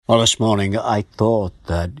Well, this morning I thought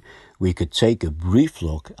that we could take a brief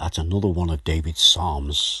look at another one of David's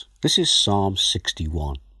Psalms. This is Psalm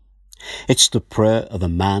 61. It's the prayer of a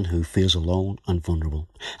man who feels alone and vulnerable,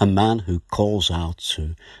 a man who calls out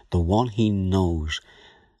to the one he knows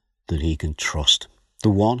that he can trust, the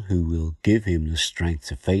one who will give him the strength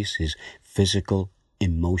to face his physical,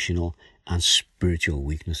 emotional, and spiritual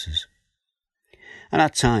weaknesses. And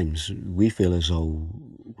at times, we feel as though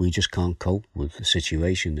we just can't cope with the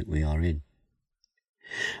situation that we are in.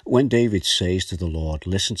 When David says to the Lord,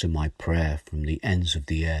 "Listen to my prayer from the ends of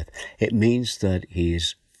the earth," it means that he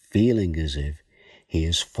is feeling as if he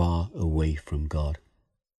is far away from God.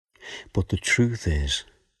 But the truth is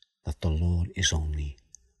that the Lord is only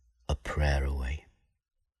a prayer away.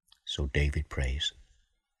 So David prays.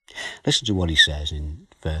 Listen to what he says in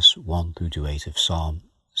verse 1 through to 8 of Psalm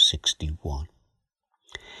 61.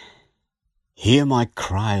 Hear my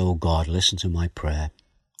cry, O God, listen to my prayer.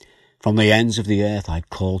 From the ends of the earth I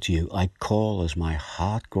call to you. I call as my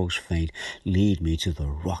heart grows faint. Lead me to the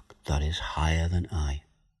rock that is higher than I.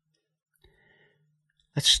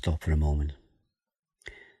 Let's stop for a moment.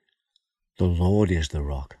 The Lord is the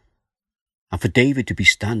rock. And for David to be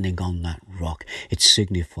standing on that rock, it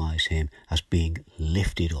signifies him as being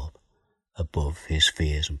lifted up above his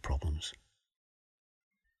fears and problems.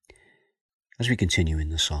 As we continue in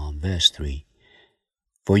the psalm, verse 3,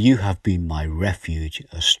 for you have been my refuge,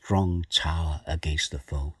 a strong tower against the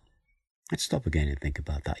foe. Let's stop again and think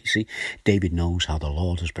about that. You see, David knows how the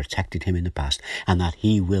Lord has protected him in the past and that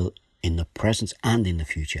he will, in the present and in the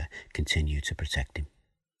future, continue to protect him.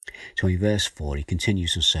 So in verse 4, he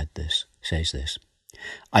continues and says this,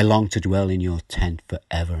 I long to dwell in your tent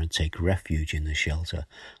forever and take refuge in the shelter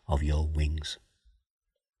of your wings.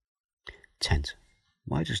 Tent.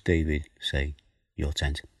 Why does David say your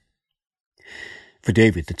tent? For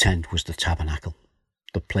David, the tent was the tabernacle,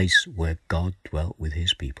 the place where God dwelt with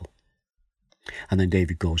his people. And then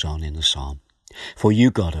David goes on in the psalm, for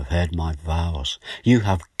you, God, have heard my vows. You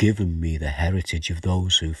have given me the heritage of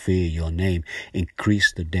those who fear your name.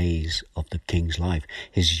 Increase the days of the king's life,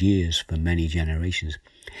 his years for many generations.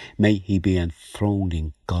 May he be enthroned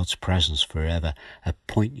in God's presence forever.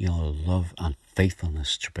 Appoint your love and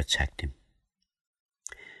faithfulness to protect him.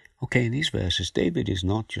 Okay, in these verses, David is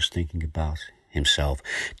not just thinking about himself.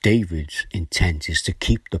 David's intent is to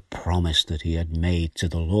keep the promise that he had made to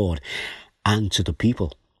the Lord and to the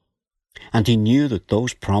people. And he knew that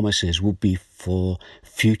those promises would be for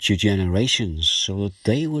future generations so that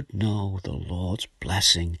they would know the Lord's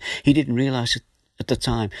blessing. He didn't realize it at the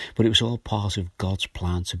time, but it was all part of God's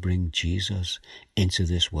plan to bring Jesus into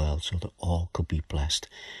this world so that all could be blessed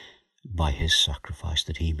by his sacrifice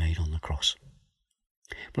that he made on the cross.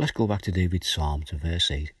 But let's go back to David's psalm, to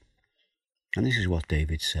verse 8. And this is what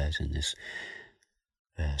David says in this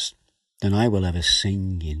verse. Then I will ever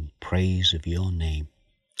sing in praise of your name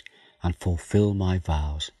and fulfill my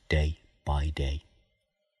vows day by day.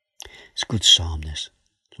 It's a good psalm, this.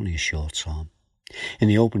 It's only a short psalm. In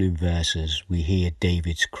the opening verses, we hear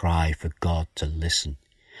David's cry for God to listen.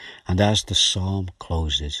 And as the psalm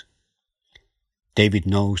closes, David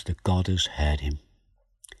knows that God has heard him.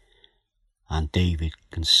 And David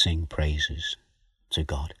can sing praises to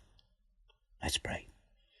God. Let's pray.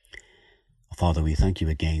 Father, we thank you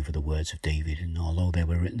again for the words of David, and although they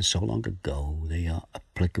were written so long ago, they are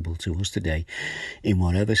applicable to us today in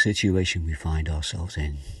whatever situation we find ourselves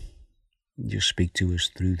in. Just speak to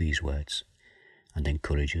us through these words and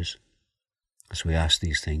encourage us as we ask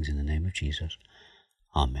these things in the name of Jesus.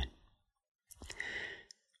 Amen.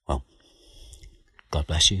 Well, God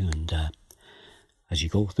bless you, and as you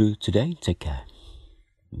go through today, take care.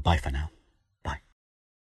 Bye for now.